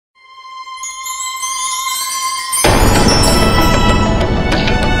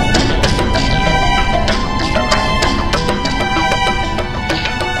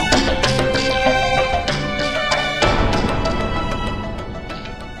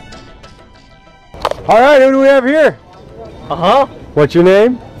All right, who do we have here? What's your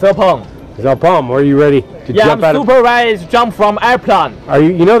name? Zepeng. Zepeng, are you ready to jump out? I'm super ready to jump from airplane. Are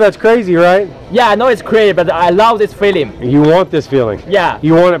you? You know that's crazy, right? Yeah, I know it's crazy, but I love this feeling. You want this feeling? Yeah.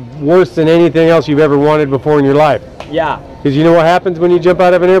 You want it worse than anything else you've ever wanted before in your life? Yeah. Because you know what happens when you jump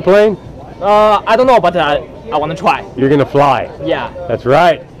out of an airplane? I don't know, but I want to try. You're gonna fly. Yeah. That's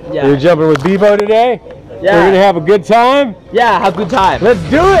right. Yeah. You're jumping with Bevo today? Yeah. We're gonna have a good time? Yeah, have a good time. Let's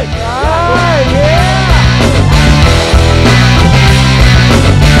do it! All right, yeah!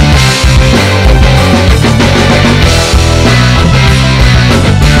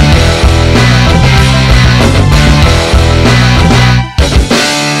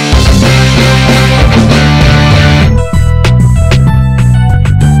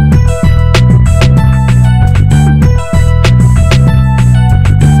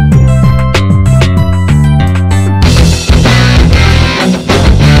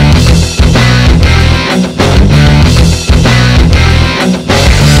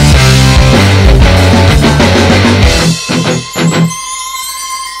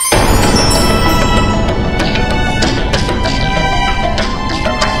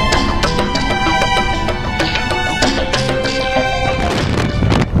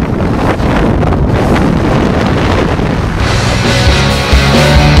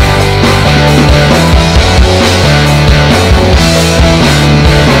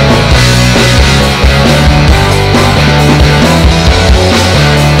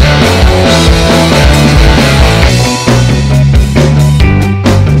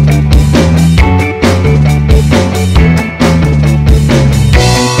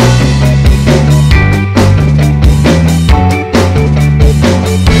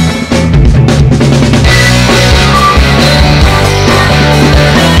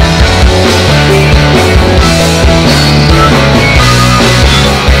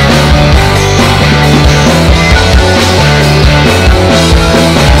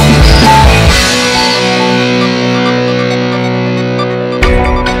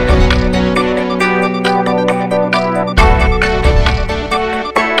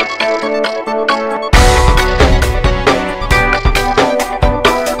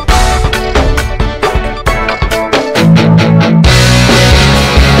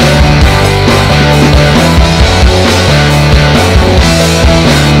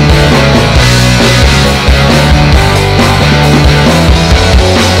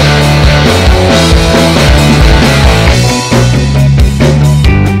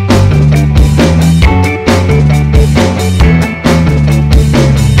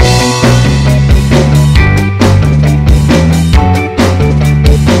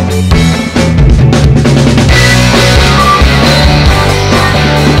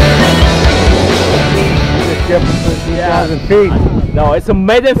 Feet. No, it's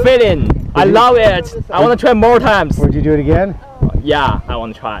amazing feeling. I love it. I want to try more times. Would you do it again? Yeah, I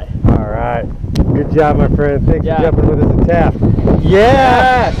want to try. All right. Good job, my friend. Thanks for jumping with us at Taft.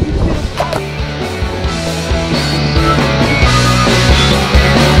 Yeah.